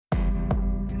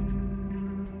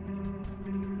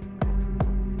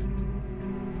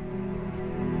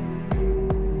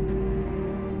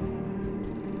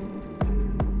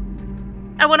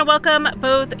I want to welcome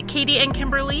both Katie and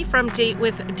Kimberly from Date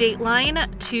with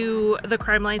Dateline to the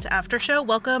Crime Lines After Show.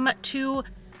 Welcome to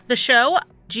the show.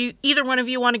 Do either one of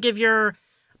you want to give your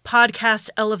podcast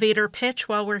elevator pitch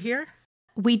while we're here?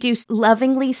 We do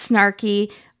lovingly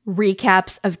snarky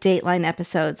recaps of Dateline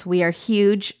episodes. We are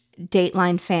huge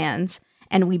Dateline fans,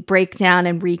 and we break down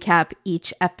and recap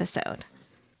each episode.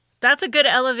 That's a good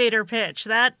elevator pitch.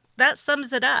 That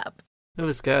sums it up. It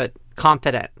was good.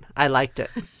 Confident. I liked it.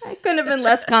 I couldn't have been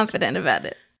less confident about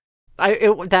it.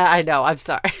 I know. I'm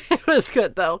sorry. It was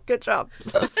good, though. Good job.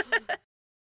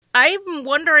 I'm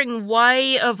wondering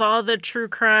why, of all the true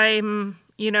crime,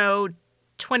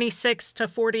 26 to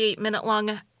 48 minute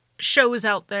long shows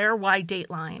out there, why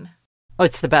Dateline? Oh,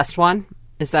 it's the best one?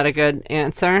 Is that a good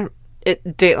answer?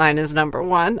 Dateline is number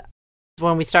one.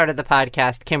 When we started the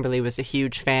podcast, Kimberly was a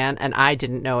huge fan, and I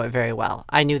didn't know it very well.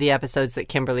 I knew the episodes that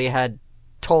Kimberly had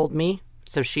told me,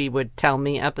 so she would tell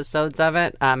me episodes of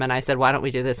it, and I said, why don't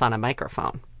we do this on a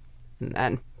microphone? And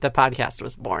then the podcast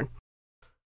was born.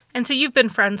 And so you've been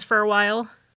friends for a while?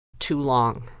 Too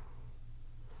long.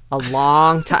 A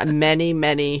long time. Many,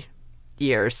 many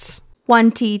years.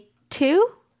 22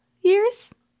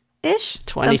 years-ish?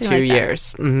 22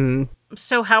 years. Mm-hmm.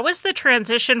 So how was the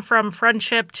transition from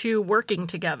friendship to working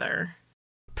together?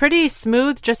 Pretty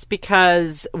smooth, just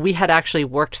because we had actually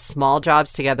worked small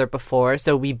jobs together before,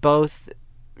 so we both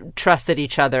trusted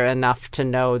each other enough to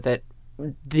know that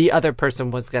the other person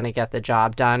was going to get the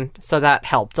job done. So that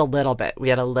helped a little bit. We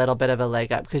had a little bit of a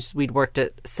leg up because we'd worked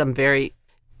at some very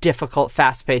difficult,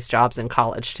 fast-paced jobs in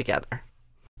college together.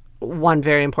 One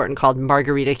very important called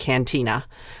Margarita Cantina,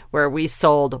 where we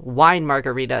sold wine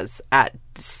margaritas at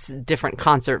different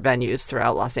concert venues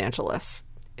throughout Los Angeles.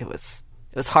 It was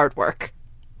hard work,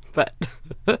 but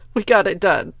we got it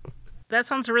done. That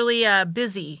sounds really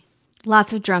busy.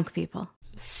 Lots of drunk people.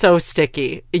 So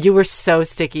sticky. You were so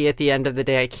sticky at the end of the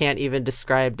day. I can't even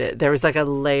describe it. There was like a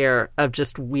layer of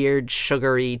just weird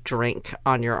sugary drink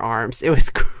on your arms. It was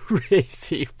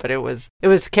crazy, but it was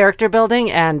character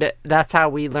building, and that's how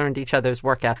we learned each other's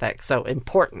work ethic. So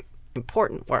important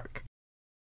work.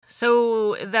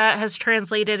 So that has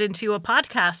translated into a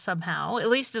podcast somehow. At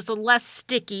least it's less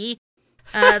sticky.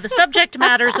 The subject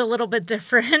matter is a little bit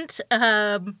different.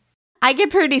 I get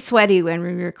pretty sweaty when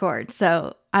we record,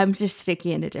 so I'm just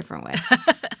sticky in a different way.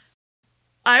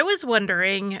 I was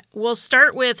wondering, we'll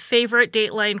start with favorite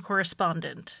Dateline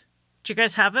correspondent. Do you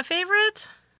guys have a favorite?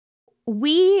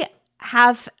 We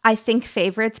have, I think,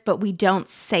 favorites, but we don't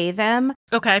say them.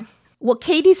 Okay. Well,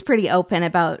 Katie's pretty open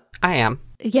about... I am.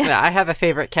 Yeah, I have a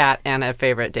favorite cat and a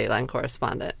favorite Dateline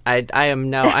correspondent. I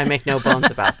make no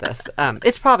bones about this.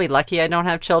 It's probably lucky I don't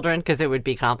have children because it would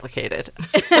be complicated.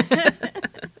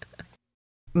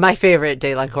 My favorite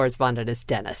Dateline correspondent is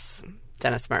Dennis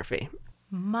Murphy.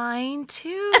 Mine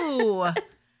too.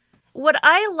 What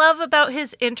I love about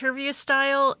his interview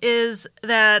style is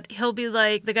that he'll be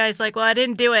like, the guy's like, well, I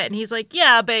didn't do it. And he's like,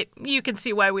 yeah, but you can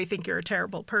see why we think you're a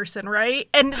terrible person, right?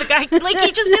 And the guy, like,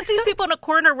 he just gets these people in a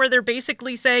corner where they're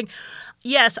basically saying,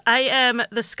 yes, I am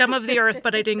the scum of the earth,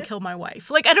 but I didn't kill my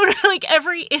wife. Like, I don't know, like,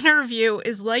 every interview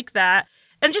is like that.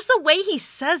 And just the way he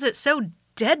says it, so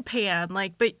deadpan,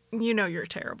 like, but you're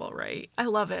terrible, right? I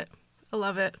love it.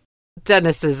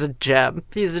 Dennis is a gem.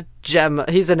 He's a gem.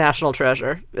 He's a national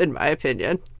treasure, in my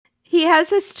opinion. He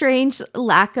has a strange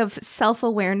lack of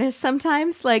self-awareness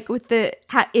sometimes, like with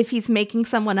if he's making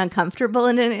someone uncomfortable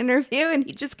in an interview, and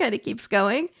he just kind of keeps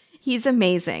going. He's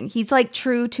amazing. He's like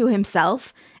true to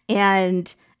himself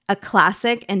and a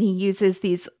classic, and he uses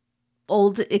these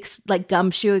old like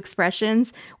gumshoe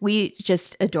expressions. We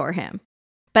just adore him.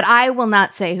 But I will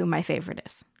not say who my favorite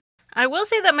is. I will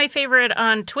say that my favorite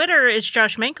on Twitter is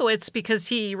Josh Mankiewicz because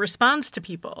he responds to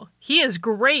people. He is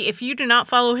great. If you do not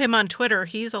follow him on Twitter,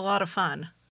 he's a lot of fun.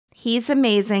 He's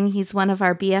amazing. He's one of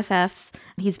our BFFs.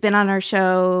 He's been on our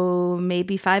show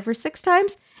maybe 5 or 6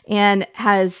 times and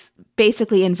has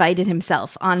basically invited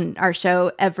himself on our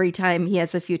show every time he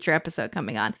has a future episode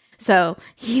coming on. So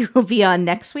he will be on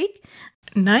next week.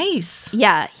 Nice.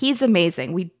 Yeah, he's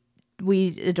amazing. We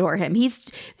adore him. He's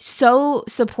so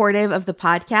supportive of the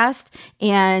podcast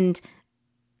and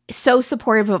so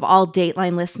supportive of all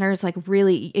Dateline listeners. Like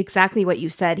really exactly what you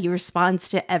said. He responds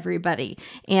to everybody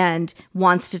and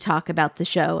wants to talk about the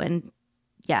show. And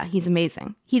yeah, he's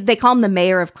amazing. They call him the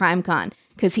mayor of CrimeCon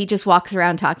because he just walks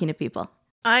around talking to people.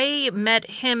 I met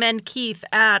him and Keith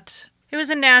it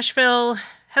was in Nashville.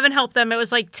 Heaven help them. It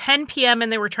was like 10 p.m.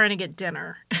 and they were trying to get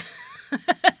dinner.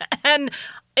 And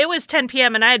it was 10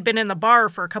 p.m. and I had been in the bar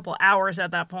for a couple hours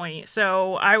at that point.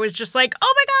 So I was just like,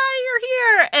 oh my God, you're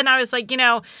here. And I was like,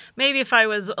 maybe if I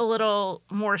was a little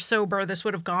more sober, this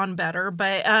would have gone better.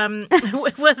 But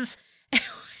it was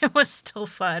still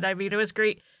fun. I mean, it was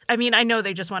great. I mean, I know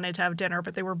they just wanted to have dinner,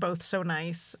 but they were both so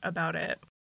nice about it.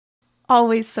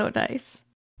 Always so nice.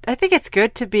 I think it's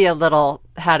good to be a little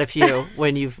had a few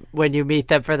when you meet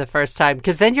them for the first time,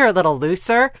 because then you're a little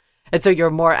looser, and so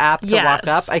you're more apt to walk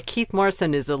up. Keith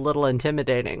Morrison is a little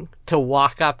intimidating to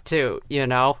walk up to,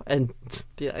 and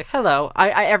be like, hello.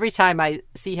 I every time I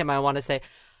see him, I want to say,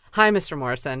 hi, Mr.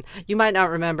 Morrison. You might not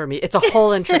remember me. It's a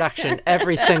whole introduction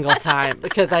every single time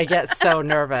because I get so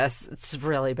nervous. It's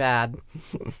really bad.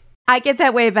 I get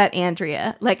that way about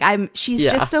Andrea. Like she's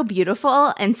just so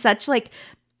beautiful and such like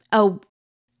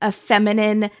a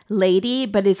feminine lady,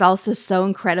 but is also so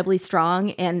incredibly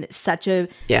strong and such a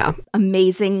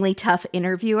amazingly tough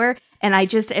interviewer. And I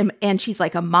just am, and she's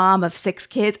like a mom of 6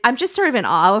 kids. I'm just sort of in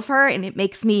awe of her, and it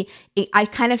makes me, I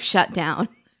kind of shut down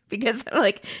because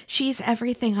like she's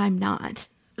everything I'm not.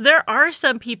 There are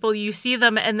some people, you see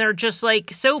them and they're just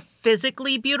like so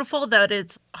physically beautiful that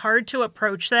it's hard to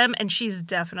approach them. And she's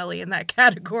definitely in that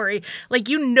category. Like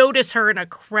you notice her in a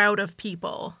crowd of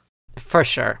people. For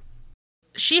sure.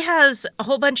 She has a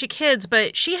whole bunch of kids,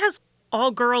 but she has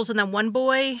all girls and then one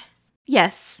boy.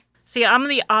 Yes. See, I'm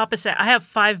the opposite. I have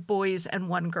 5 boys and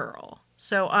 1 girl.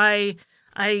 So I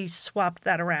swapped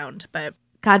that around, but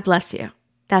God bless you.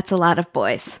 That's a lot of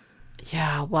boys.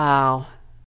 Yeah, wow.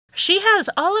 She has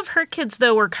all of her kids,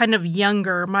 though, are kind of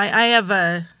younger. I have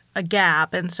a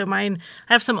gap, and so I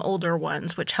have some older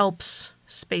ones, which helps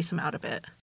space them out a bit.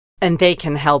 And they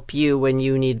can help you when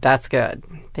you need, that's good.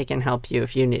 They can help you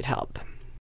if you need help.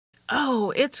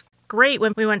 Oh, it's great.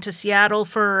 When we went to Seattle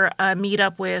for a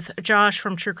meetup with Josh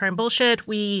from True Crime Bullshit,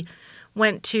 we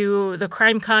went to the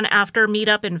CrimeCon after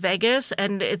meetup in Vegas,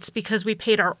 and it's because we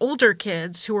paid our older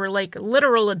kids, who are like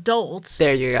literal adults,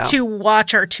 there you go, to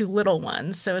watch our 2 little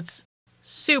ones. So it's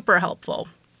super helpful.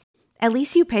 At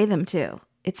least you pay them too.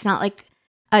 It's not like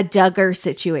a Duggar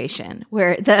situation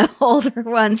where the older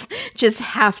ones just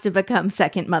have to become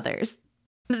second mothers.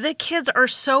 The kids are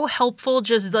so helpful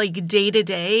just like day to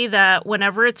day that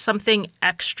whenever it's something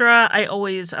extra,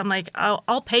 I'm like,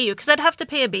 I'll pay you, because I'd have to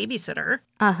pay a babysitter.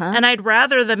 And I'd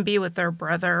rather them be with their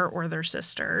brother or their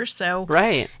sister. So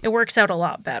right. It works out a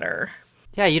lot better.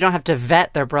 Yeah, you don't have to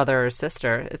vet their brother or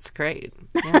sister. It's great.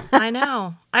 Yeah. I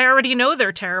know. I already know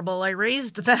they're terrible. I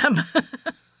raised them.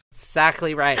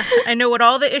 Exactly right. I know what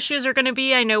all the issues are going to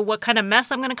be. I know what kind of mess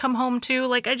I'm going to come home to.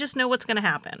 Like, I just know what's going to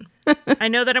happen. I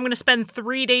know that I'm going to spend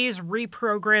 3 days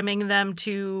reprogramming them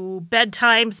to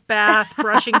bedtimes, bath,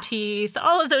 brushing teeth,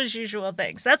 all of those usual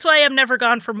things. That's why I'm never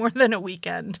gone for more than a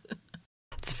weekend.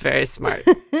 It's very smart.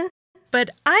 But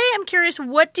I am curious,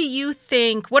 what do you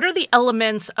think? What are the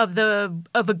elements of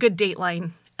a good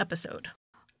Dateline episode?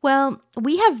 Well,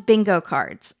 we have bingo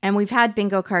cards, and we've had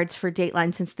bingo cards for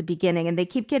Dateline since the beginning, and they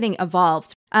keep getting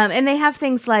evolved. And they have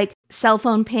things like cell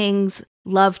phone pings,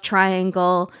 love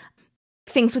triangle,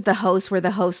 things with the host where the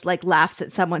host like laughs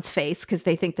at someone's face because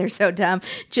they think they're so dumb,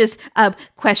 just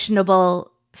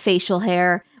questionable facial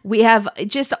hair. We have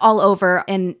just all over,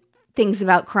 and things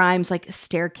about crimes like a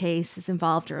staircase is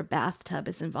involved or a bathtub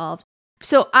is involved.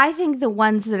 So I think the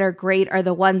ones that are great are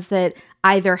the ones that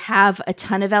either have a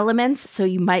ton of elements, so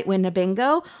you might win a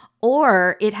bingo,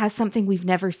 or it has something we've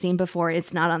never seen before.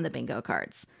 It's not on the bingo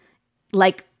cards.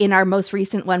 Like in our most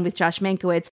recent one with Josh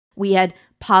Mankiewicz, we had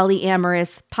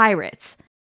polyamorous pirates.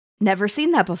 Never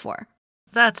seen that before.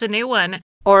 That's a new one.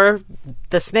 Or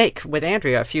the snake with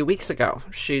Andrea a few weeks ago.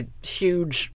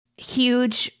 Huge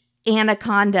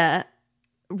anaconda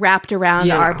wrapped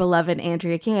around our beloved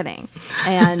Andrea Canning.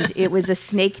 And it was a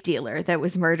snake dealer that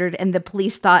was murdered, and the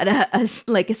police thought a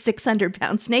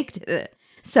 600-pound snake did it.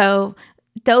 So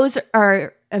those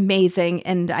are amazing,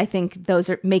 and I think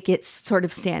those make it sort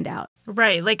of stand out.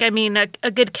 Right. Like, I mean,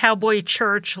 a good cowboy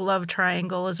church love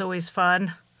triangle is always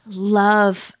fun.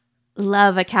 Love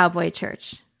a cowboy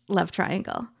church love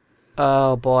triangle.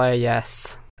 Oh, boy,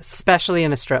 yes. Especially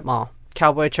in a strip mall.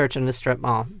 Cowboy church in a strip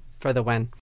mall for the win.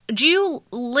 Do you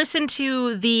listen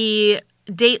to the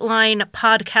Dateline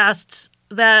podcasts,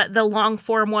 the long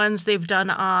form ones they've done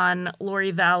on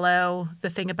Lori Vallow, the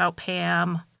thing about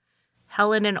Pam,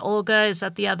 Helen and Olga? Is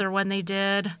that the other one they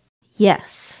did?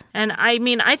 Yes. And I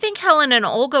mean, I think Helen and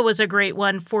Olga was a great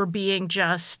one for being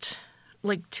just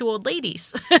like 2 old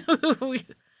ladies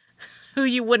who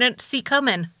you wouldn't see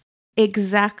coming.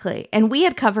 Exactly. And we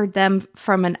had covered them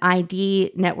from an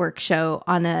ID network show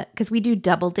because we do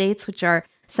double dates, which are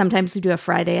sometimes we do a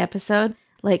Friday episode.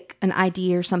 like an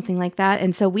ID or something like that.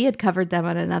 And so we had covered them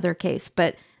on another case,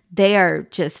 but they are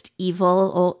just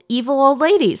evil old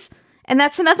ladies. And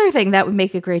that's another thing that would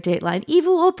make a great Dateline.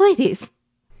 Evil old ladies.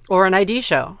 Or an ID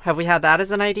show. Have we had that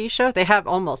as an ID show? They have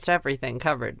almost everything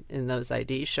covered in those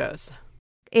ID shows.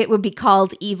 It would be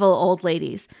called Evil Old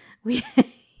Ladies.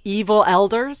 Evil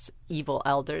Elders? Evil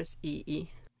Elders, EE.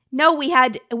 No, we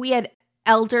had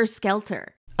Elder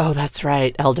Skelter. Oh, that's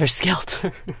right. Elder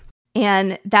Skelter.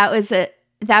 And that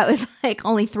was like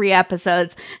only 3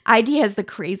 episodes. ID has the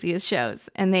craziest shows.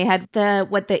 And they had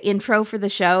the intro for the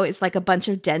show is like a bunch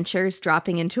of dentures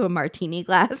dropping into a martini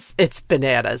glass. It's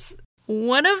bananas.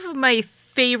 One of my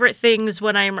favorite things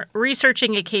when I'm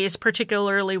researching a case,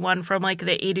 particularly one from like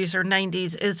the 80s or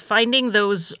 90s, is finding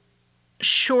those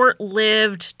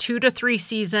short-lived 2 to 3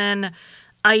 season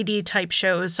ID type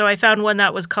shows. So I found one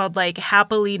that was called like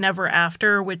Happily Never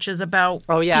After, which is about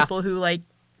people who like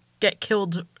get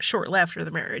killed shortly after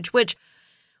the marriage, which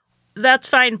that's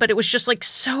fine, but it was just like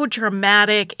so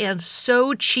dramatic and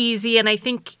so cheesy. And I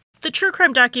think the true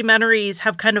crime documentaries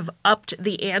have kind of upped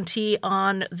the ante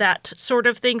on that sort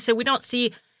of thing. So we don't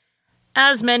see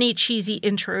as many cheesy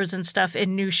intros and stuff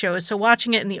in new shows. So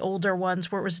watching it in the older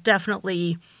ones where it was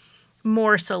definitely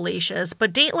more salacious.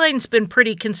 But Dateline's been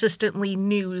pretty consistently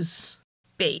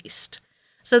news-based.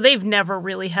 So they've never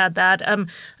really had that. A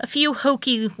few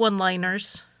hokey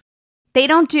one-liners. They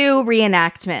don't do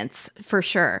reenactments, for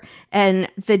sure. And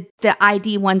the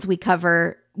ID ones we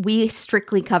cover, we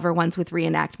strictly cover ones with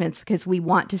reenactments because we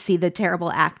want to see the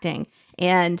terrible acting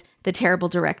and the terrible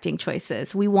directing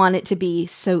choices. We want it to be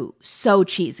so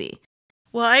cheesy.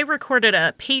 Well, I recorded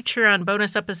a Patreon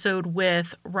bonus episode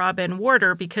with Robin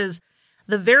Warder because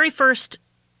the very first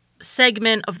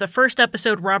segment of the first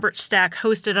episode Robert Stack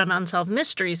hosted on Unsolved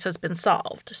Mysteries has been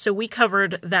solved. So we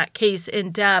covered that case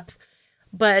in depth.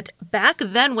 But back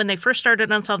then, when they first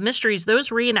started Unsolved Mysteries, those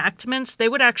reenactments, they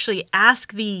would actually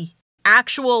ask the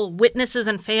actual witnesses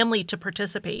and family to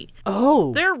participate.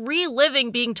 Oh. They're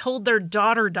reliving being told their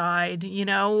daughter died, you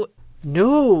know?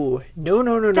 No.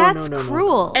 That's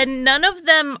cruel. And none of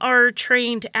them are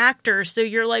trained actors. So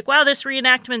you're like, wow, this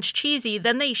reenactment's cheesy.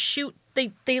 Then they shoot,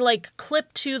 they like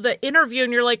clip to the interview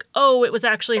and you're like, oh, it was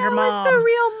actually her mom. That was the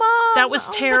real mom. That was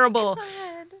terrible.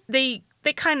 They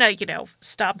kind of,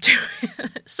 stopped doing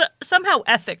so somehow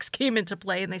ethics came into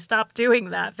play and they stopped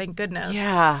doing that, thank goodness.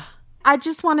 Yeah. I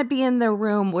just want to be in the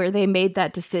room where they made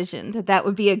that decision, that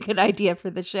would be a good idea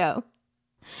for the show.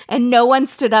 And no one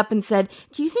stood up and said,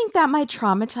 do you think that might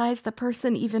traumatize the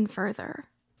person even further?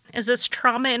 Is this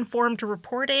trauma-informed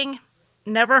reporting?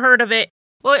 Never heard of it.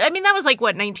 Well, I mean, that was like,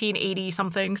 1980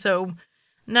 something, so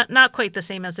not quite the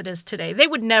same as it is today. They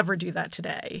would never do that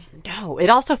today. No, it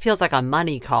also feels like a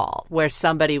money call where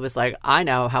somebody was like, I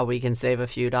know how we can save a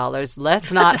few dollars.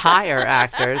 Let's not hire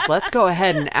actors. Let's go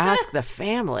ahead and ask the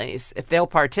families if they'll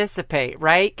participate,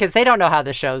 right? Because they don't know how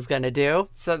the show's going to do.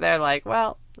 So they're like,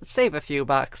 well, let's save a few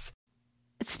bucks.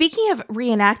 Speaking of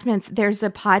reenactments, there's a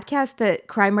podcast that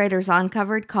Crime Writers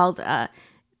uncovered called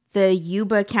the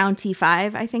Yuba County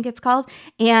 5, I think it's called.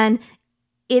 And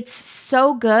it's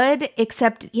so good,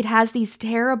 except it has these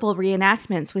terrible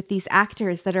reenactments with these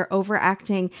actors that are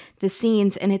overacting the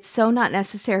scenes, and it's so not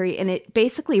necessary, and it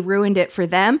basically ruined it for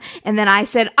them. And then I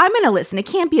said, I'm going to listen. It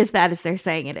can't be as bad as they're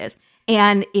saying it is.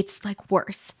 And it's like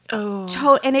worse.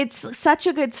 Oh. And it's such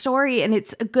a good story, and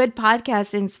it's a good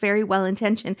podcast, and it's very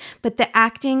well-intentioned. But the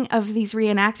acting of these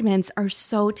reenactments are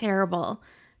so terrible.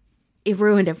 It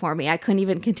ruined it for me. I couldn't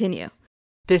even continue.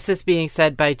 This is being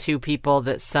said by 2 people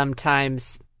that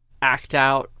sometimes act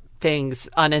out things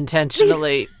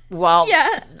unintentionally while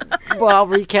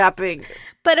recapping.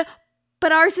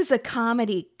 But ours is a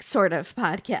comedy sort of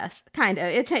podcast, kind of.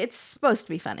 It's supposed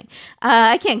to be funny.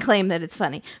 I can't claim that it's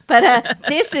funny, but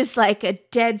this is like a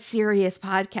dead serious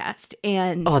podcast.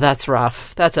 And oh, that's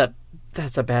rough. That's a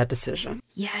bad decision.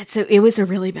 Yeah, it was a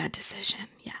really bad decision.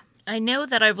 Yeah. I know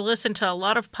that I've listened to a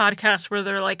lot of podcasts where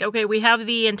they're like, okay, we have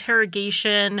the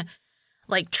interrogation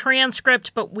like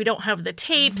transcript, but we don't have the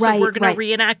tape, so we're going to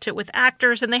reenact it with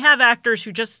actors. And they have actors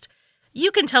who just,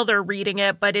 you can tell they're reading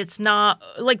it, but it's not,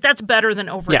 like, that's better than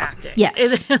overacting. Yeah.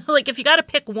 Yes. Like, if you got to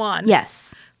pick one,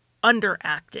 yes,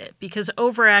 underact it, because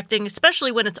overacting,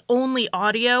 especially when it's only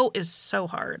audio, is so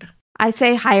hard. I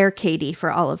say hire Katie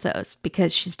for all of those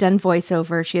because she's done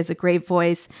voiceover. She has a great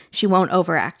voice. She won't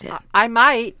overact it. I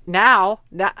might now.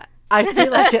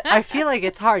 I feel like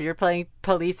it's hard. You're playing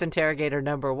police interrogator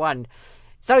number 1.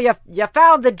 So you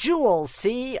found the jewels,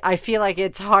 see? I feel like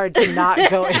it's hard to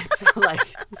not go into like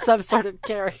some sort of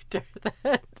character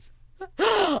that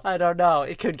I don't know.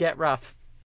 It could get rough.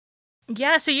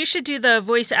 Yeah, so you should do the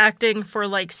voice acting for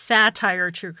like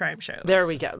satire true crime shows. There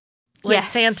we go. Like Yes.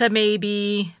 Santa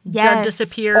Maybe, Yes. Done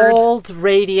Disappeared. Old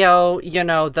radio,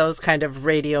 those kind of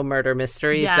radio murder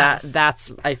mysteries. Yes.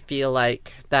 That's I feel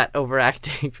like that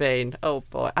overacting vein. Oh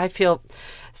boy. I feel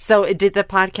so did the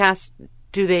podcast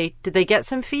did they get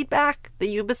some feedback? The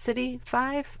Yuba City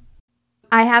 5?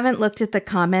 I haven't looked at the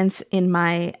comments in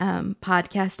my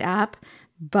podcast app,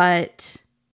 but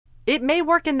It may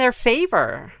work in their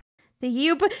favor. the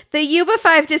Yuba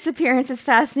 5 disappearance is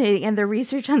fascinating, and the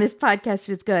research on this podcast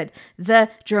is good. The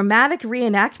dramatic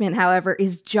reenactment, however,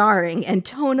 is jarring and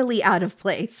tonally out of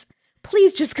place.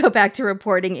 Please just go back to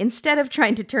reporting instead of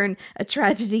trying to turn a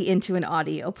tragedy into an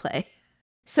audio play.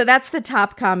 So that's the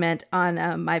top comment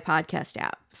on my podcast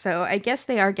app. So I guess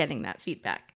they are getting that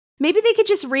feedback. Maybe they could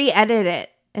just re-edit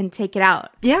it and take it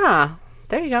out. Yeah.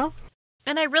 There you go.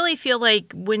 And I really feel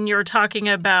like when you're talking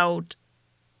about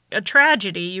a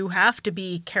tragedy, you have to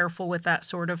be careful with that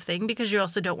sort of thing because you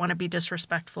also don't want to be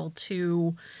disrespectful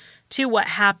to what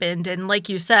happened. And like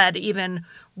you said, even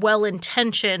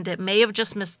well-intentioned, it may have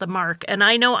just missed the mark. And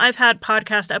I know I've had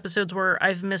podcast episodes where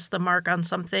I've missed the mark on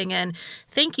something. And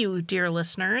thank you, dear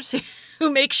listeners,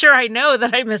 who make sure I know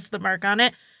that I missed the mark on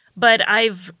it. But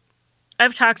I've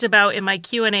talked about in my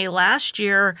Q&A last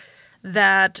year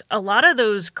that a lot of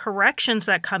those corrections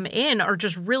that come in are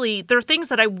just really, they're things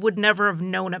that I would never have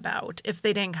known about if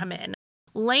they didn't come in.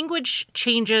 Language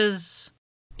changes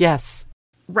Yes.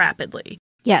 rapidly.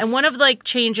 Yes. And one of like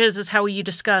changes is how you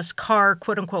discuss car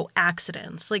quote unquote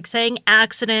accidents. Like saying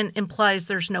accident implies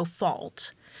there's no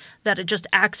fault, that it just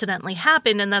accidentally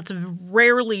happened, and that's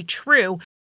rarely true.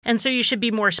 And so you should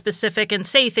be more specific and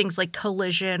say things like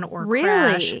collision or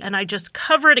crash. Really? And I just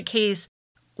covered a case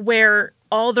where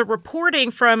all the reporting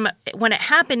from when it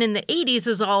happened in the 80s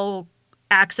is all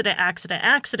accident,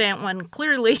 when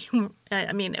clearly,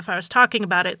 I mean, if I was talking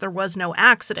about it, there was no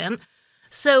accident.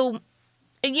 So,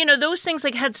 those things,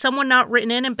 like, had someone not written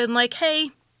in and been like, hey,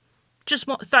 just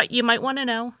thought you might want to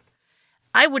know,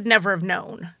 I would never have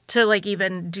known to, like,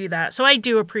 even do that. So I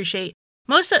do appreciate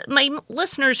most of my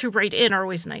listeners who write in are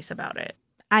always nice about it.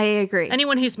 I agree.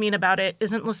 Anyone who's mean about it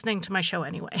isn't listening to my show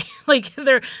anyway. Like,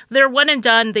 they're one and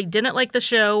done. They didn't like the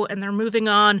show, and they're moving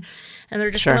on, and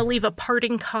they're just Sure. going to leave a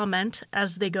parting comment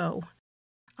as they go.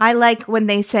 I like when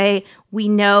they say, we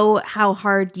know how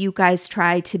hard you guys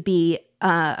try to be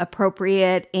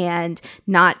appropriate and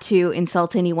not to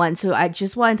insult anyone. So I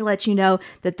just wanted to let you know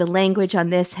that the language on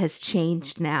this has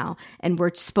changed now, and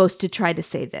we're supposed to try to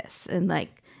say this. And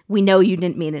like, we know you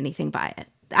didn't mean anything by it.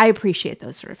 I appreciate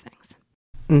those sort of things.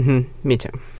 Mm-hmm. Me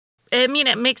too. I mean,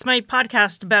 it makes my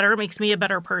podcast better, makes me a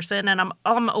better person, and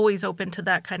I'm always open to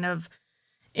that kind of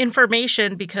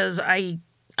information because I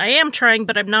am trying,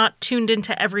 but I'm not tuned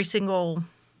into every single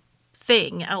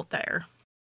thing out there.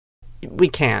 We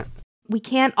can't. We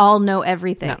can't all know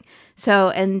everything. No.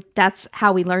 So, and that's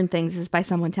how we learn things, is by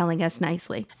someone telling us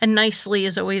nicely. And nicely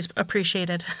is always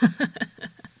appreciated.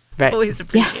 Right. Always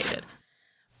appreciated.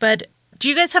 But do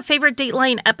you guys have favorite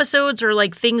Dateline episodes or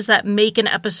like things that make an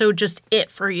episode just it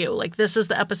for you? Like, this is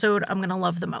the episode I'm going to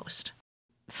love the most.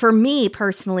 For me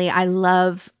personally, I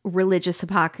love religious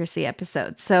hypocrisy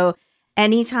episodes. So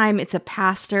anytime it's a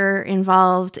pastor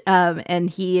involved and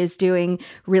he is doing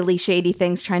really shady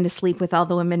things, trying to sleep with all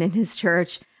the women in his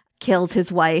church, kills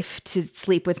his wife to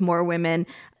sleep with more women.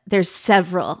 There's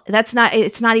several. It's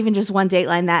not even just one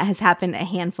Dateline. That has happened a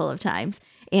handful of times.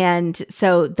 And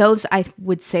so those I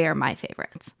would say are my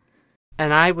favorites.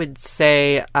 And I would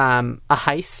say a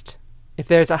heist. If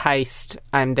there's a heist,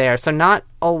 I'm there. So not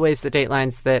always the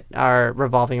Datelines that are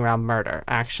revolving around murder,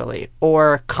 actually,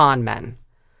 or con men.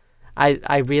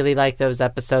 I really like those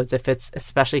episodes,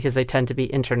 especially because they tend to be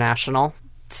international.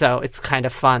 So it's kind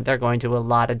of fun. They're going to a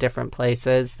lot of different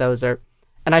places. Those are,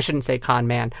 and I shouldn't say con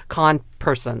man, con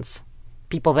persons,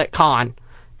 people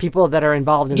that are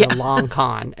involved in the long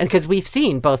con. And because we've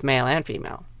seen both male and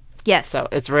female. Yes. So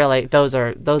it's really, those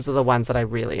are the ones that I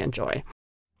really enjoy.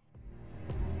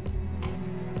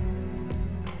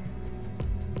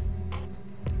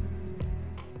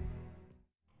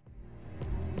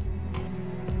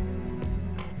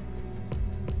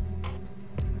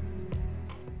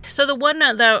 So the one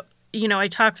that, I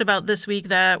talked about this week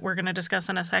that we're going to discuss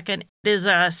in a second is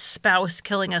a spouse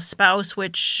killing a spouse,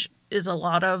 which is a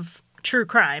lot of true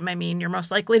crime. I mean, you're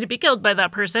most likely to be killed by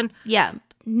that person. Yeah.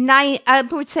 I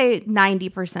would say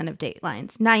 90% of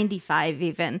Datelines, 95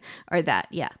 even, are that.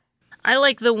 Yeah. I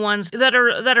like the ones that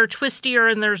are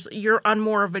twistier and you're on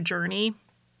more of a journey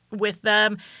with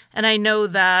them. And I know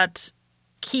that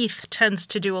Keith tends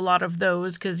to do a lot of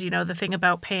those because, the thing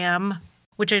about Pam,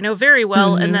 which I know very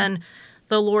well, and then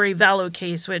the Lori Vallow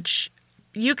case, which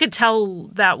you could tell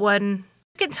that one.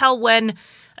 You can tell when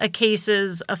a case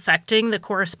is affecting the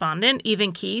correspondent,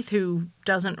 even Keith, who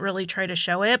doesn't really try to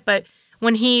show it. But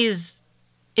when he's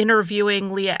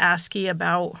interviewing Leah Askey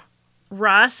about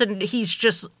Russ, and he's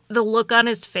just the look on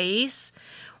his face,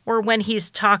 or when he's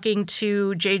talking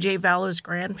to JJ Vallow's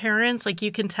grandparents, like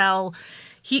you can tell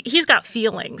he's got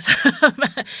feelings.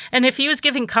 And if he was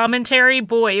giving commentary,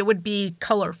 boy, it would be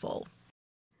colorful.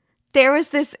 There was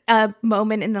this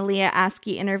moment in the Leah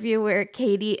Askey interview where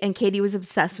Katie was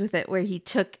obsessed with it, where he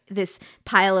took this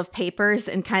pile of papers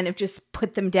and kind of just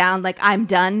put them down like, I'm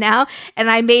done now. And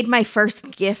I made my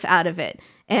first GIF out of it.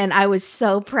 And I was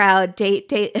so proud.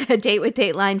 Date with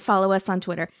Dateline. Follow us on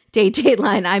Twitter.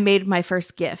 Dateline. I made my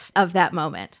first GIF of that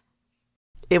moment.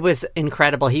 It was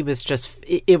incredible. It was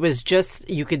just,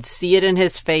 you could see it in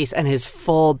his face, and his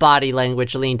full body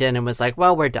language leaned in and was like,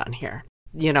 well, we're done here.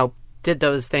 You know, did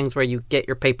those things where you get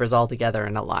your papers all together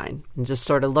in a line and just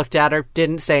sort of looked at her,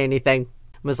 didn't say anything,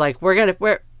 was like,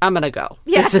 I'm going to go.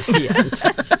 Yeah. This is the end.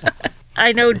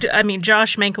 I mean,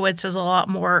 Josh Mankiewicz is a lot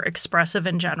more expressive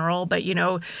in general, but,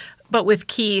 but with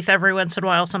Keith, every once in a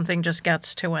while, something just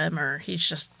gets to him or he's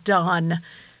just done.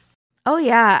 Oh,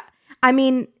 yeah. I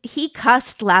mean, he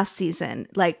cussed last season,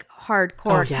 like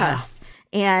hardcore cussed.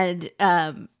 And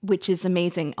which is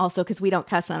amazing also because we don't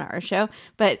cuss on our show,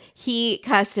 but he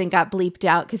cussed and got bleeped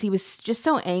out because he was just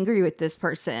so angry with this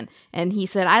person. And he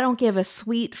said, I don't give a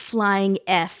sweet flying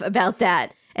F about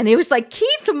that. And it was like,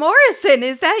 Keith Morrison,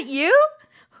 is that you?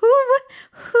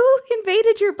 Who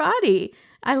invaded your body?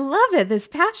 I love it, this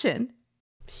passion.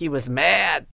 He was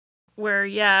mad.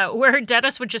 Where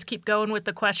Dennis would just keep going with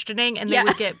the questioning and they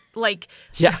would get like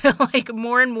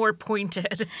more and more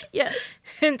pointed. Yes.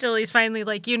 Until he's finally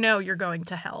like, you're going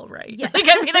to hell, right? Yeah.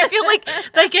 I feel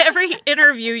like every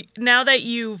interview, now that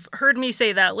you've heard me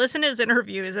say that, listen to his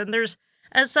interviews, and there's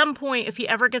at some point, if he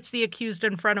ever gets the accused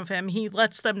in front of him, he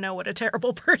lets them know what a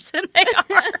terrible person they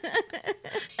are.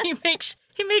 He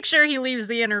makes sure he leaves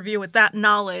the interview with that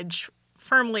knowledge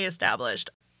firmly established.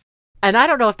 And I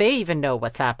don't know if they even know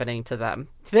what's happening to them.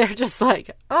 They're just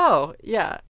like, oh,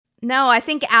 yeah. No, I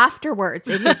think afterwards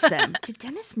it hits them. Did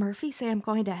Dennis Murphy say I'm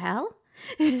going to hell?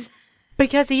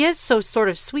 Because he is so sort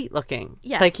of sweet looking.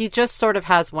 Yeah. Like he just sort of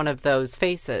has one of those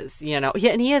faces, Yeah,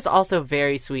 and he is also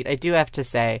very sweet. I do have to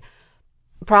say,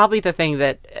 probably the thing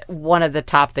that one of the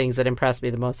top things that impressed me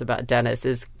the most about Dennis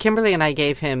is Kimberly and I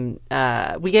gave him,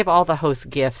 we gave all the hosts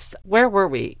gifts. Where were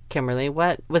we, Kimberly?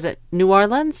 What was it? New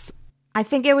Orleans? I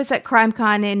think it was at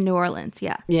CrimeCon in New Orleans,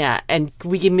 yeah. Yeah, and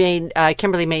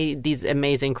Kimberly made these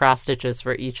amazing cross stitches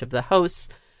for each of the hosts,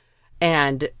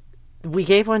 and we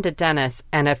gave one to Dennis,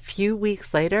 and a few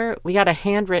weeks later, we got a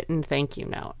handwritten thank you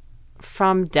note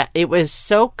from Dennis. It was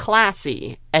so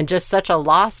classy and just such a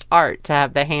lost art to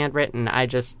have the handwritten.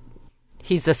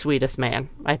 He's the sweetest man,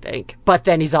 I think. But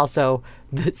then he's also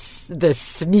the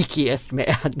sneakiest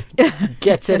man.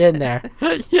 Gets it in there.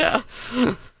 Yeah.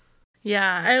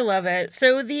 Yeah, I love it.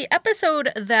 So the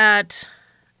episode that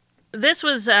this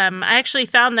was, I actually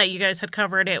found that you guys had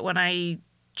covered it when I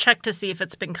checked to see if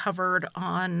it's been covered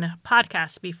on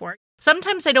podcasts before.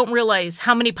 Sometimes I don't realize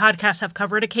how many podcasts have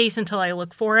covered a case until I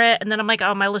look for it. And then I'm like,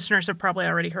 oh, my listeners have probably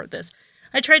already heard this.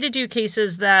 I try to do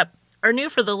cases that are new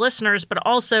for the listeners, but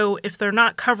also if they're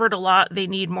not covered a lot, they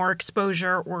need more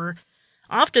exposure, or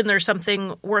often there's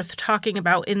something worth talking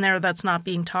about in there that's not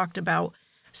being talked about.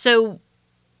 So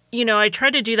I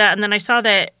tried to do that, and then I saw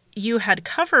that you had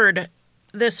covered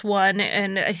this one,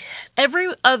 and every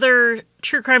other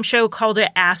true crime show called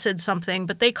it acid something,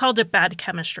 but they called it bad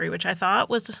chemistry, which I thought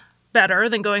was better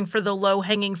than going for the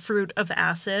low-hanging fruit of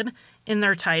acid in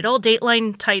their title.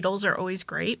 Dateline titles are always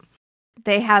great.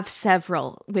 They have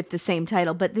several with the same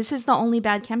title, but this is the only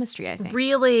bad chemistry, I think.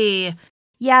 Really?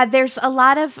 Yeah, there's a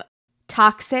lot of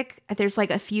toxic. There's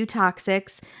like a few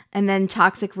toxics, and then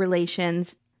toxic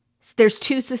relations. There's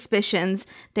 2 suspicions.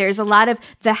 There's a lot of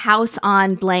the house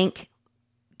on blank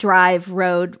drive,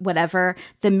 road, whatever,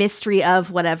 the mystery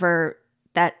of whatever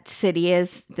that city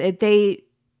is.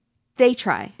 They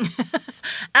try.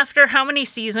 After how many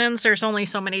seasons? There's only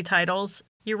so many titles.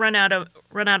 You run out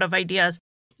of ideas.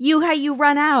 You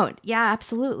run out. Yeah,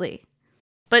 absolutely.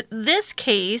 But this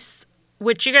case,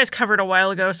 which you guys covered a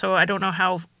while ago, so I don't know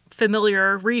how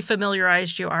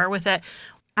refamiliarized you are with it.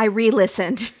 I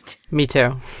re-listened. Me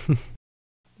too.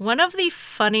 One of the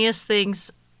funniest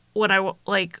things when I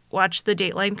watched the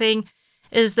Dateline thing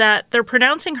is that they're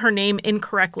pronouncing her name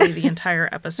incorrectly the entire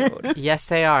episode. Yes,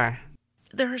 they are.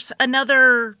 There's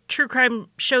another true crime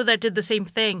show that did the same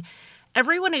thing.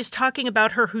 Everyone who's talking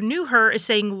about her who knew her is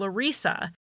saying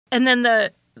Larissa. And then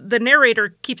the the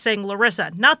narrator keeps saying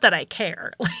Larissa. Not that I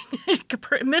care.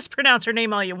 Mispronounce her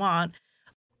name all you want.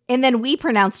 And then we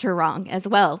pronounced her wrong as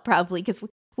well, probably, because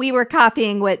we were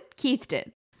copying what Keith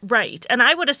did. Right. And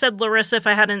I would have said Larissa if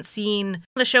I hadn't seen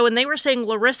the show. And they were saying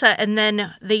Larissa, and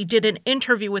then they did an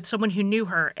interview with someone who knew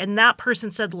her, and that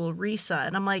person said Larissa.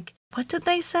 And I'm like, what did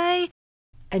they say?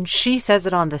 And she says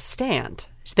it on the stand.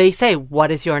 They say,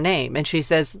 what is your name? And she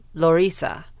says,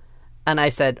 Larissa. And I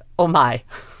said, oh my.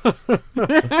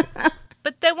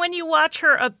 But then when you watch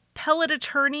her appellate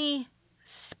attorney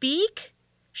speak,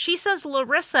 she says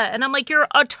Larissa. And I'm like, your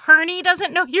attorney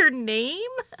doesn't know your name?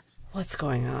 What's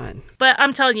going on? But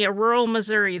I'm telling you, rural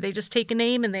Missouri, they just take a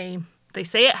name and they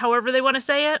say it however they want to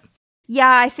say it.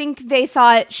 Yeah, I think they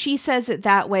thought she says it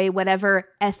that way, whatever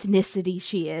ethnicity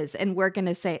she is. And we're going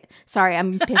to say, sorry,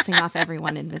 I'm pissing off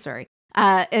everyone in Missouri.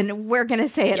 And we're going to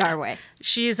say it our way.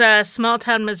 She's a small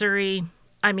town Missouri.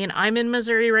 I mean, I'm in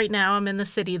Missouri right now. I'm in the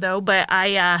city, though. But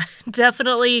I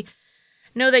definitely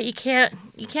know that you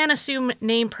can't assume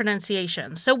name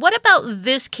pronunciation. So what about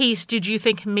this case did you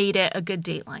think made it a good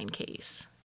Dateline case?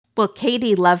 Well,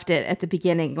 Katie loved it at the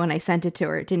beginning when I sent it to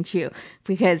her, didn't you?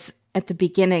 Because at the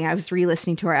beginning, I was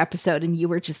re-listening to our episode and you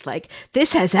were just like,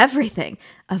 this has everything.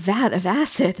 A vat of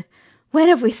acid. When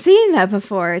have we seen that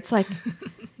before? It's like...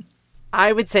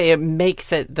 I would say it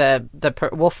makes it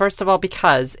well, first of all,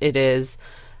 because it is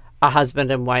a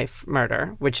husband and wife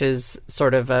murder, which is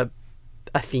sort of a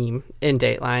theme in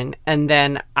Dateline. And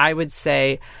then I would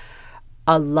say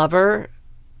a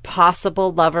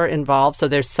possible lover involved. So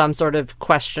there's some sort of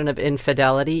question of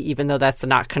infidelity, even though that's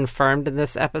not confirmed in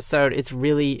this episode. It's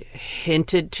really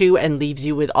hinted to and leaves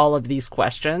you with all of these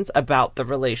questions about the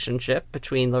relationship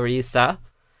between Larissa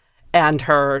and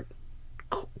her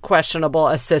questionable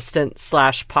assistant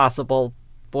 / possible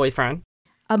boyfriend.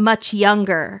 A much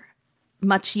younger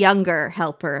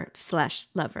helper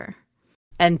 / lover.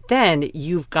 And then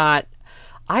you've got,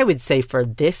 I would say for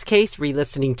this case,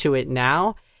 re-listening to it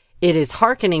now, it is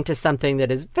hearkening to something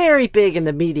that is very big in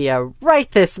the media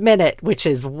right this minute, which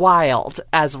is wild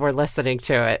as we're listening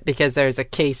to it, because there's a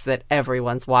case that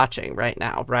everyone's watching right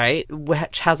now, right?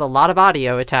 Which has a lot of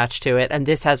audio attached to it. And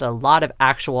this has a lot of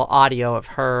actual audio of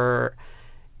her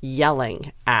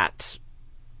yelling at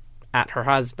her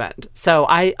husband. So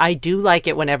I do like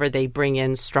it whenever they bring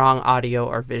in strong audio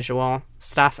or visual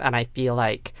stuff, and I feel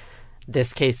like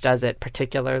this case does it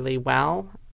particularly well.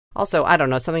 Also, I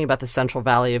don't know, something about the Central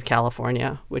Valley of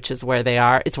California, which is where they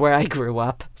are. It's where I grew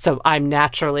up, so I'm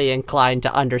naturally inclined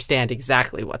to understand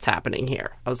exactly what's happening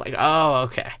here. I was like, oh,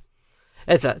 okay.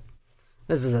 This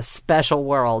is a special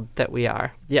world that we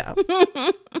are. Yeah.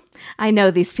 I know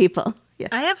these people. Yeah.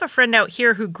 I have a friend out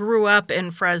here who grew up in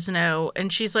Fresno,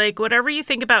 and she's like, whatever you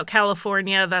think about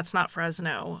California, that's not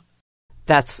Fresno.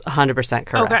 That's 100%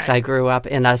 correct. Okay. I grew up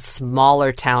in a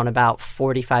smaller town about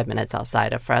 45 minutes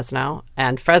outside of Fresno,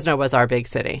 and Fresno was our big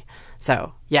city.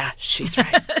 So, yeah, she's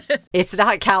right. It's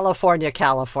not California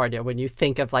when you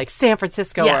think of like San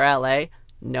Francisco or LA.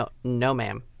 No,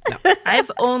 ma'am. No.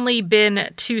 I've only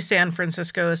been to San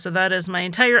Francisco, so that is my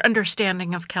entire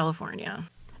understanding of California.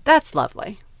 That's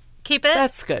lovely. Keep it.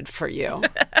 That's good for you.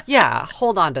 Yeah,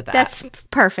 hold on to that. That's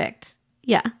perfect.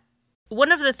 Yeah.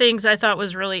 One of the things I thought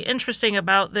was really interesting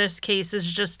about this case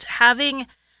is just having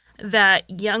that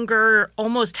younger,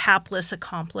 almost hapless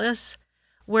accomplice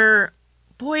where,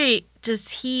 boy, does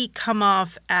he come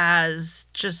off as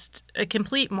just a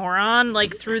complete moron,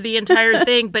 like through the entire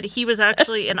thing. But he was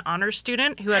actually an honor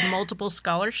student who had multiple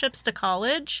scholarships to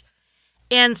college.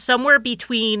 And somewhere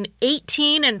between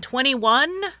 18 and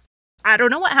 21, I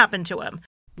don't know what happened to him.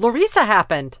 Larissa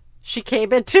happened. She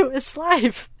came into his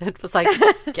life. It was like,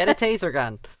 get a taser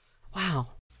gun. Wow.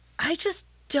 I just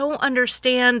don't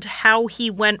understand how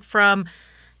he went from,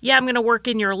 yeah, I'm going to work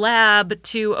in your lab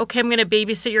to, okay, I'm going to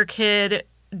babysit your kid,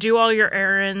 do all your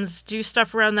errands, do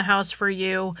stuff around the house for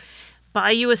you, buy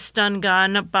you a stun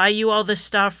gun, buy you all this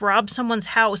stuff, rob someone's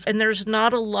house. And there's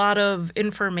not a lot of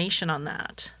information on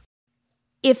that.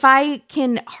 If I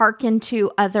can hearken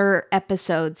to other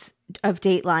episodes of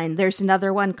Dateline, there's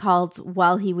another one called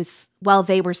While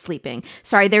They Were Sleeping.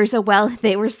 Sorry, there's a While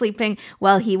They Were Sleeping,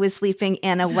 While He Was Sleeping,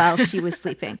 and a While She Was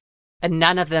Sleeping. And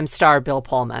none of them star Bill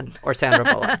Pullman or Sandra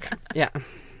Bullock. Yeah.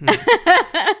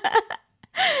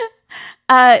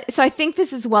 So I think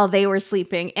this is While They Were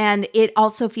Sleeping, and it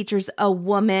also features a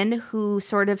woman who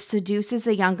sort of seduces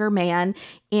a younger man,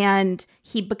 and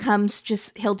he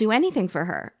becomes he'll do anything for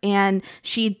her. And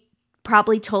she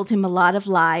probably told him a lot of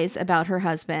lies about her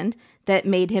husband that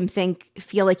made him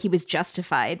feel like he was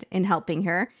justified in helping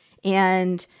her,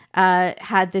 and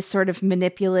had this sort of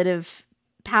manipulative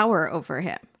power over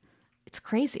him. It's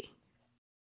crazy.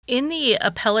 In the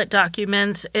appellate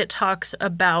documents, it talks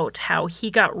about how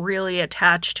he got really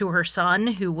attached to her son,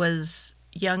 who was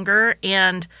younger,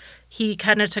 and he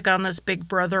kind of took on this big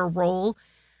brother role.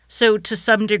 So to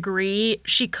some degree,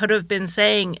 she could have been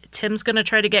saying, Tim's going to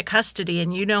try to get custody,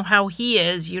 and you know how he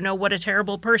is. You know what a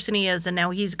terrible person he is, and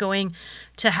now he's going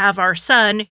to have our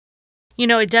son. You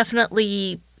know, I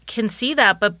definitely can see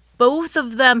that, but both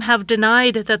of them have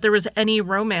denied that there was any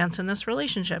romance in this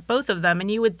relationship, both of them. And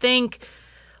you would think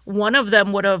one of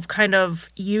them would have kind of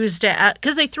used it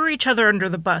because they threw each other under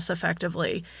the bus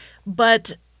effectively.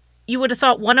 But you would have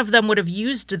thought one of them would have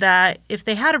used that if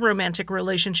they had a romantic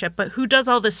relationship. But who does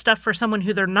all this stuff for someone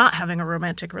who they're not having a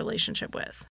romantic relationship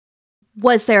with?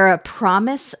 Was there a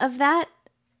promise of that?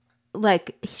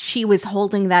 Like she was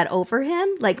holding that over him?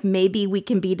 Like maybe we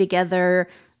can be together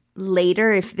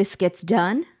later if this gets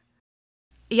done?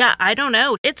 Yeah, I don't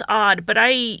know. It's odd, but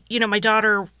my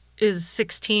daughter is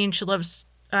 16. She loves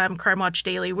Crime Watch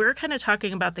Daily. We were kind of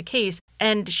talking about the case,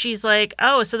 and she's like,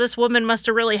 oh, so this woman must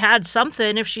have really had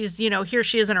something if she's, here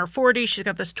she is in her 40s. She's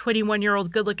got this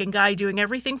 21-year-old good-looking guy doing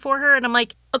everything for her. And I'm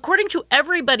like, according to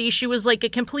everybody, she was like a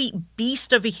complete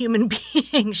beast of a human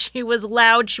being. She was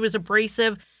loud. She was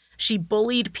abrasive. She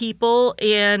bullied people,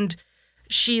 and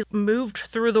she moved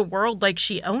through the world like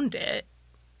she owned it.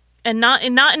 And not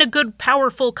in a good,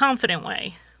 powerful, confident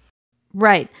way.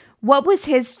 Right. What was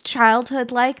his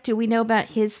childhood like? Do we know about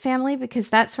his family? Because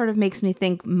that sort of makes me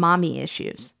think mommy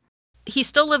issues. He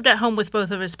still lived at home with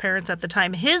both of his parents at the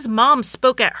time. His mom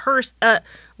spoke at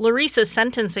Larissa's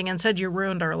sentencing and said, you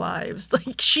ruined our lives.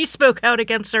 Like, she spoke out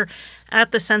against her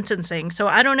at the sentencing. So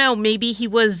I don't know. Maybe he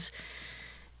was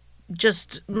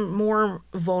just more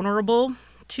vulnerable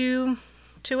to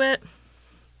it.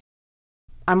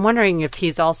 I'm wondering if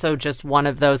he's also just one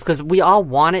of those, because we all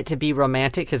want it to be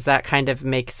romantic, because that kind of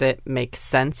makes it make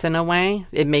sense in a way.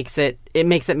 It makes it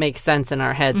make sense in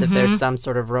our heads if there's some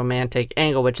sort of romantic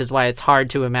angle, which is why it's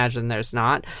hard to imagine there's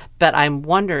not. But I'm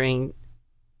wondering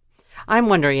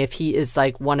if he is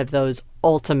like one of those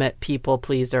ultimate people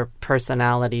pleaser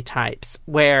personality types,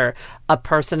 where a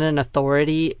person in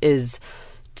authority is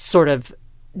sort of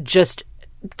just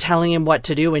telling him what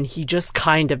to do, and he just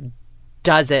kind of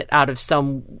does it out of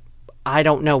some, I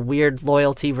don't know, weird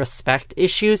loyalty, respect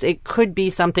issues. It could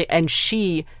be something, and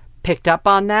she picked up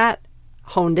on that,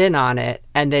 honed in on it,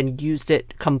 and then used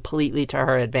it completely to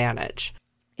her advantage.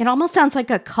 It almost sounds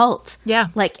like a cult. Yeah.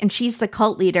 And she's the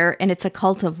cult leader, and it's a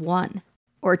cult of one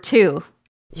or two.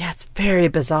 Yeah, it's very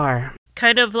bizarre.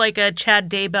 Kind of like a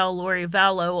Chad Daybell, Lori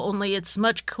Vallow, only it's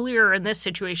much clearer in this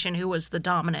situation who was the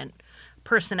dominant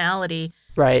personality.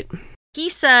 Right. He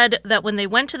said that when they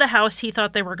went to the house, he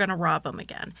thought they were going to rob him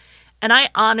again. And I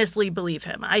honestly believe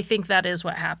him. I think that is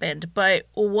what happened. But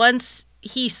once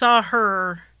he saw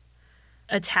her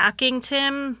attacking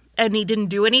Tim and he didn't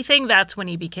do anything, that's when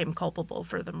he became culpable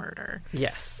for the murder.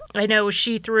 Yes. I know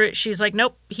she threw it. She's like,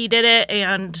 nope, he did it.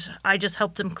 And I just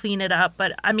helped him clean it up.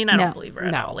 But I mean, I don't believe her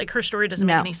at all. Like, her story doesn't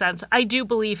make any sense. I do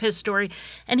believe his story.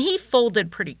 And he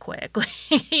folded pretty quick. Like,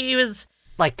 he was...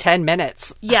 like 10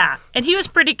 minutes. Yeah. And he was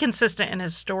pretty consistent in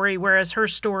his story, whereas her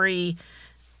story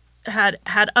had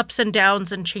ups and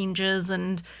downs and changes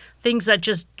and things that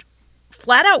just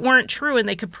flat out weren't true and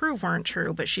they could prove weren't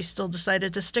true, but she still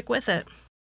decided to stick with it.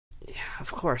 Yeah,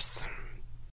 of course.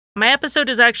 My episode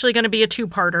is actually going to be a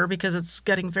two-parter because it's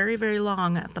getting very, very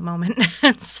long at the moment.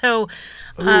 And so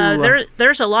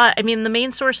there's a lot. I mean, the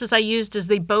main sources I used is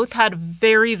they both had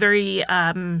very, very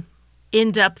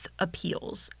in-depth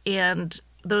appeals, and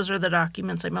those are the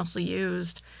documents I mostly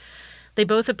used. They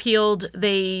both appealed.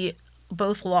 They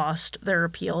both lost their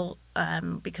appeal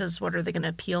because what are they going to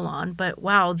appeal on? But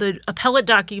wow, the appellate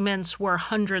documents were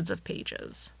hundreds of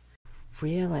pages.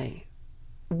 Really?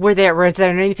 Was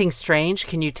there anything strange?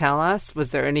 Can you tell us? Was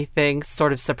there anything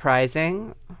sort of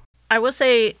surprising? I will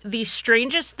say the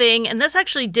strangest thing, and this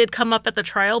actually did come up at the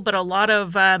trial, but a lot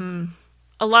of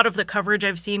the coverage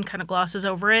I've seen kind of glosses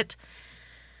over it.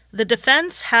 The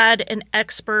defense had an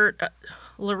expert,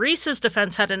 Larissa's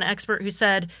defense had an expert who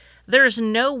said there's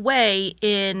no way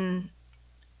in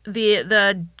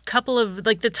the couple of,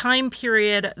 like, the time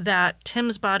period that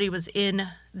Tim's body was in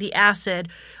the acid,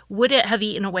 would it have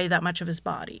eaten away that much of his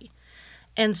body?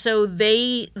 And so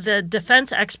the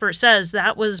defense expert says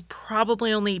that was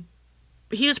probably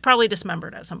he was probably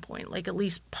dismembered at some point, like at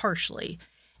least partially.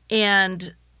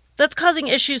 And that's causing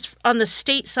issues on the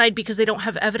state side because they don't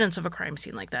have evidence of a crime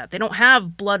scene like that. They don't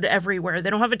have blood everywhere. They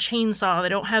don't have a chainsaw. They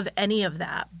don't have any of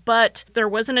that. But there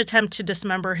was an attempt to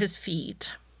dismember his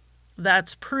feet.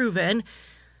 That's proven.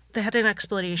 They had an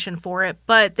explanation for it.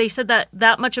 But they said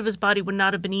that much of his body would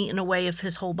not have been eaten away if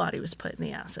his whole body was put in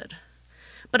the acid.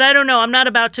 But I don't know. I'm not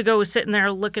about to go sitting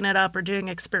there looking it up or doing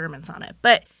experiments on it.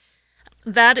 But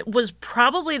that was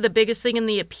probably the biggest thing in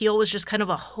the appeal, was just kind of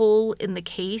a hole in the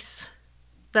case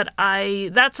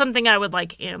that's something I would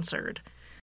like answered.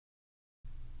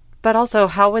 But also,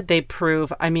 how would they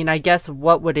prove? I mean, I guess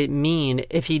what would it mean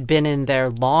if he'd been in there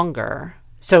longer?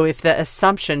 So if the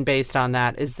assumption based on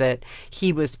that is that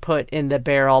he was put in the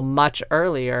barrel much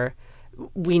earlier,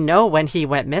 we know when he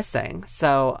went missing.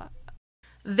 So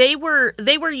they were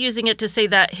using it to say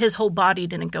that his whole body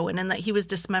didn't go in and that he was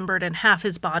dismembered and half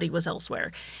his body was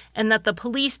elsewhere. And that the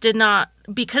police did not,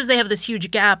 because they have this huge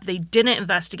gap, they didn't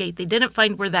investigate. They didn't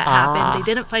find where that happened. They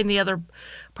didn't find the other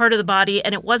part of the body.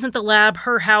 And it wasn't the lab,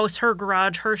 her house, her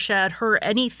garage, her shed, her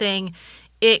anything.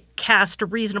 It cast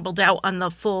reasonable doubt on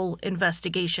the full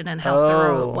investigation and how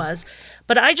thorough it was.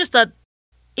 But I just thought,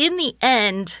 in the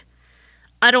end,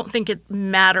 I don't think it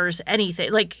matters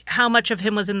anything. Like, how much of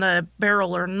him was in the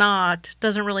barrel or not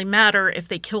doesn't really matter if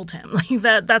they killed him.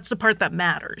 Like, that's the part that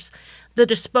matters. The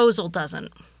disposal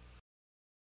doesn't.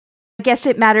 I guess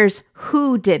it matters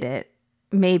who did it,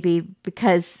 maybe,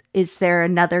 because is there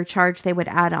another charge they would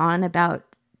add on about,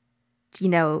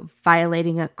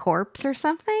 violating a corpse or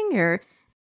something? Or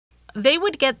they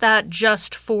would get that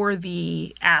just for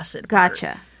the acid part.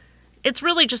 Gotcha. It's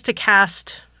really just to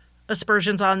cast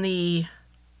aspersions on the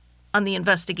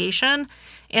investigation,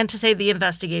 and to say the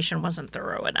investigation wasn't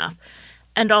thorough enough,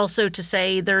 and also to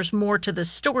say there's more to the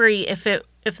story. If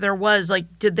there was,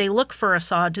 like, did they look for a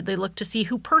saw? Did they look to see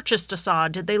who purchased a saw?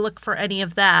 Did they look for any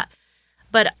of that?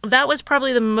 But that was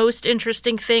probably the most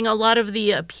interesting thing. A lot of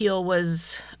the appeal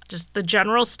was just the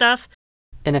general stuff.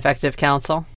 Ineffective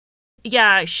counsel.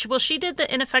 Yeah, she did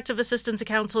the ineffective assistance of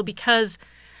counsel because,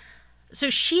 so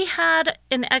she had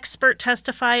an expert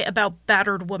testify about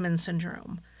battered woman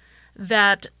syndrome.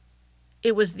 That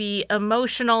it was the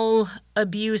emotional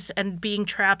abuse and being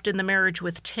trapped in the marriage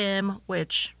with Tim,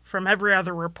 which from every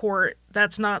other report,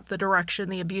 that's not the direction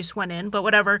the abuse went in, but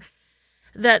whatever,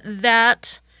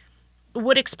 that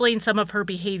would explain some of her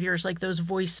behaviors, like those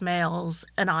voicemails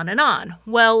and on and on.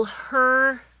 Well,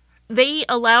 they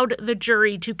allowed the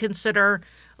jury to consider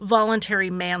voluntary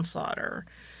manslaughter.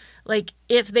 Like,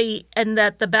 and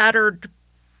that the battered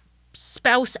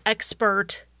spouse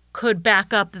expert could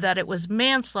back up that it was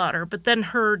manslaughter, but then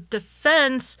her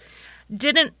defense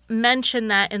didn't mention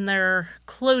that in their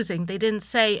closing. They didn't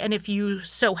say, and if you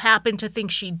so happen to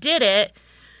think she did it,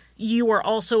 you were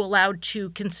also allowed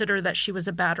to consider that she was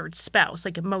a battered spouse,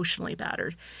 like emotionally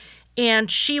battered. And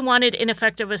she wanted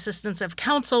ineffective assistance of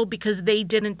counsel because they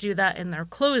didn't do that in their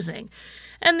closing.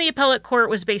 And the appellate court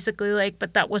was basically like,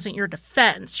 but that wasn't your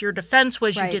defense. Your defense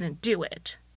was You didn't do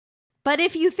it. But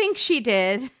if you think she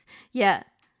did, yeah.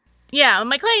 Yeah,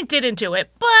 my client didn't do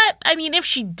it. But, I mean, if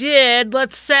she did,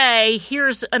 let's say,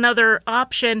 here's another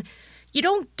option. You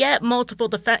don't get multiple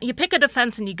defense. You pick a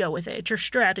defense and you go with it. It's your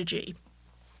strategy.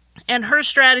 And her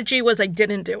strategy was, I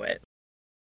didn't do it.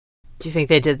 Do you think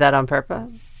they did that on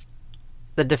purpose?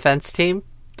 The defense team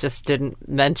just didn't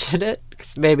mention it?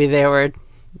 Because maybe they were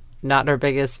not her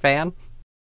biggest fan?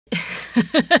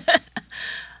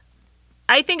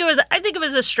 I think it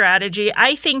was a strategy.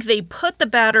 I think they put the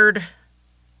battered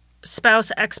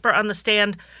spouse expert on the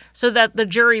stand so that the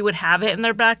jury would have it in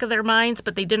their back of their minds,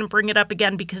 but they didn't bring it up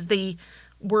again because they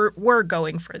were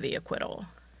going for the acquittal.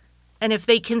 And if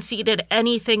they conceded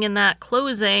anything in that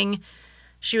closing,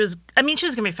 she was going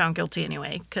to be found guilty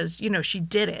anyway because, she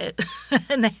did it.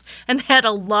 and they had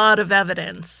a lot of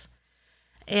evidence.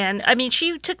 And, I mean,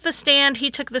 she took the stand,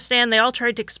 he took the stand. They all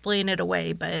tried to explain it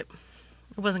away, but it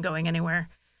wasn't going anywhere.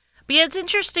 But yeah, it's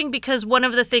interesting because one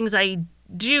of the things I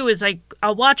do is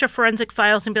I'll watch a Forensic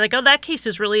Files and be like, oh, that case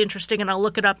is really interesting, and I'll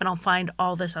look it up and I'll find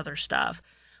all this other stuff.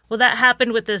 Well, that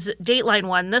happened with this Dateline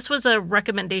one. This was a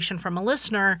recommendation from a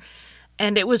listener,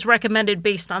 and it was recommended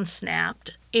based on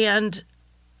Snapped. And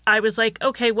I was like,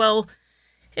 okay, well,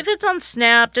 if it's on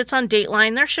Snapped, it's on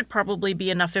Dateline, there should probably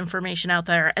be enough information out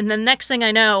there. And the next thing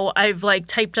I know, I've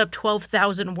typed up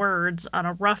 12,000 words on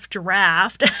a rough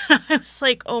draft. And I was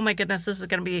like, oh my goodness, this is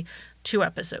going to be 2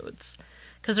 episodes.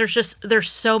 Because there's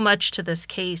so much to this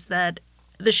case that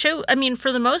the show, I mean,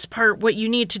 for the most part, what you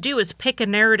need to do is pick a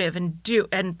narrative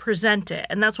and present it.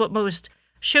 And that's what most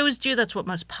shows do. That's what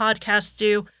most podcasts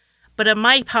do. But on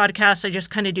my podcast, I just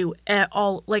kind of do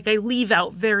all, I leave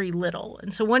out very little.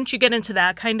 And so once you get into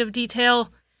that kind of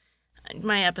detail,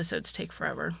 my episodes take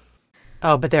forever.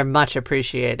 Oh, but they're much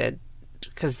appreciated.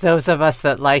 Because those of us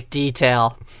that like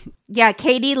detail. Yeah,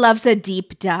 Katie loves a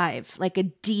deep dive, like a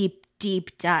deep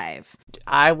dive.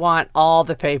 I want all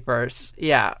the papers.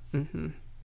 Yeah. Mm-hmm.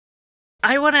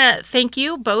 I want to thank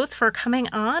you both for coming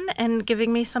on and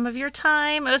giving me some of your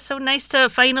time. It was so nice to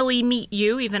finally meet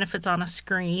you, even if it's on a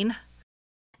screen.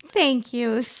 Thank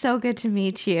you. So good to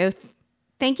meet you.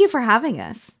 Thank you for having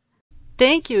us.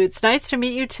 Thank you. It's nice to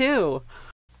meet you too.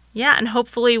 Yeah, and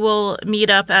hopefully we'll meet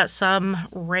up at some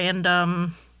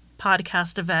random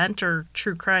podcast event or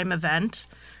true crime event.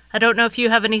 I don't know if you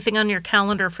have anything on your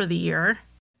calendar for the year.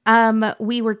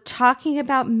 We were talking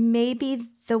about maybe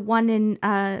the one in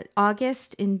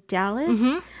August in Dallas.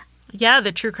 Mm-hmm. Yeah,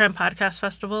 the True Crime Podcast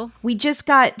Festival. We just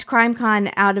got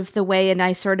CrimeCon out of the way, and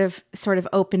I sort of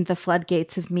opened the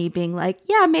floodgates of me being like,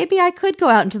 yeah, maybe I could go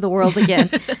out into the world again.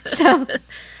 So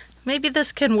maybe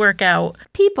this can work out.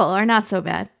 People are not so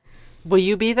bad. Will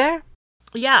you be there?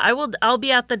 Yeah, I will. I'll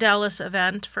be at the Dallas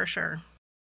event for sure.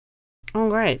 Oh,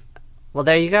 great. Well,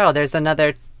 there you go. There's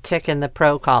another tick in the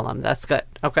pro column. That's good.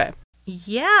 Okay.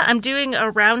 Yeah, I'm doing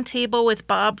a roundtable with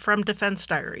Bob from Defense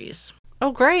Diaries.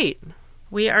 Oh, great.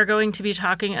 We are going to be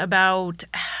talking about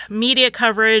media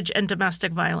coverage and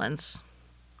domestic violence.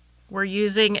 We're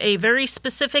using a very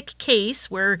specific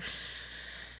case where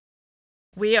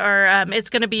we are. It's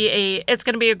going to be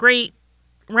a great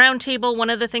roundtable. One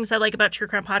of the things I like about True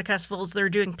Crime Podcast is they're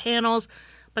doing panels,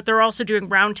 but they're also doing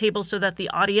roundtables so that the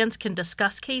audience can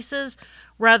discuss cases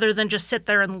rather than just sit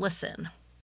there and listen.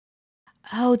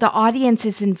 Oh, the audience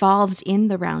is involved in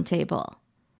the roundtable.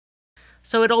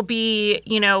 So it'll be,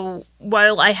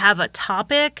 while I have a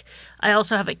topic, I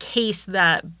also have a case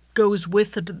that goes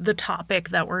with the topic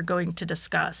that we're going to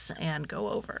discuss and go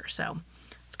over. So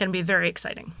it's going to be very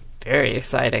exciting. Very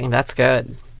exciting. That's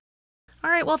good. All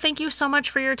right. Well, thank you so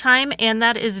much for your time. And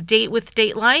that is Date with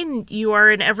Dateline. You are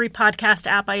in every podcast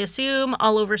app, I assume,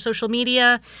 all over social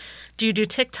media. Do you do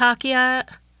TikTok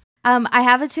yet? I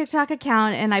have a TikTok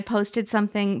account, and I posted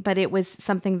something, but it was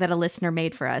something that a listener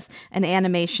made for us, an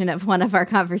animation of one of our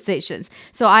conversations.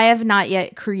 So I have not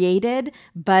yet created,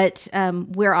 but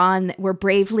we're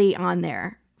bravely on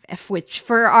there, which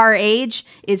for our age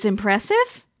is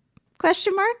impressive? ?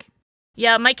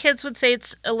 Yeah, my kids would say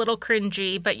it's a little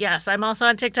cringy, but yes, I'm also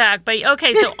on TikTok. But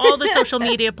okay, so all the social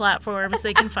media platforms,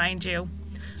 they can find you.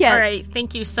 Yes. All right.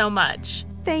 Thank you so much.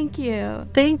 Thank you.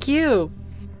 Thank you.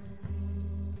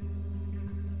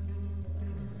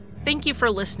 Thank you for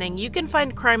listening. You can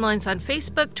find Crimelines on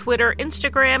Facebook, Twitter,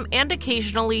 Instagram, and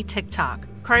occasionally TikTok.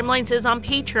 Crimelines is on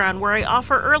Patreon, where I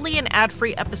offer early and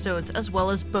ad-free episodes as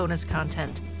well as bonus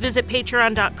content. Visit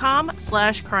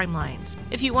patreon.com/crimelines.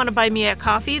 If you want to buy me a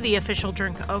coffee, the official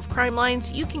drink of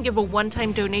Crimelines, you can give a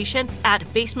one-time donation at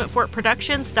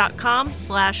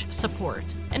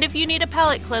basementfortproductions.com/support. And if you need a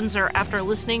palate cleanser after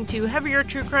listening to heavier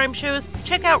true crime shows,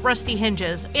 check out Rusty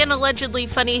Hinges, an allegedly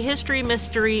funny history,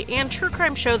 mystery, and true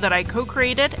crime show that I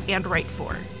co-created and write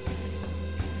for.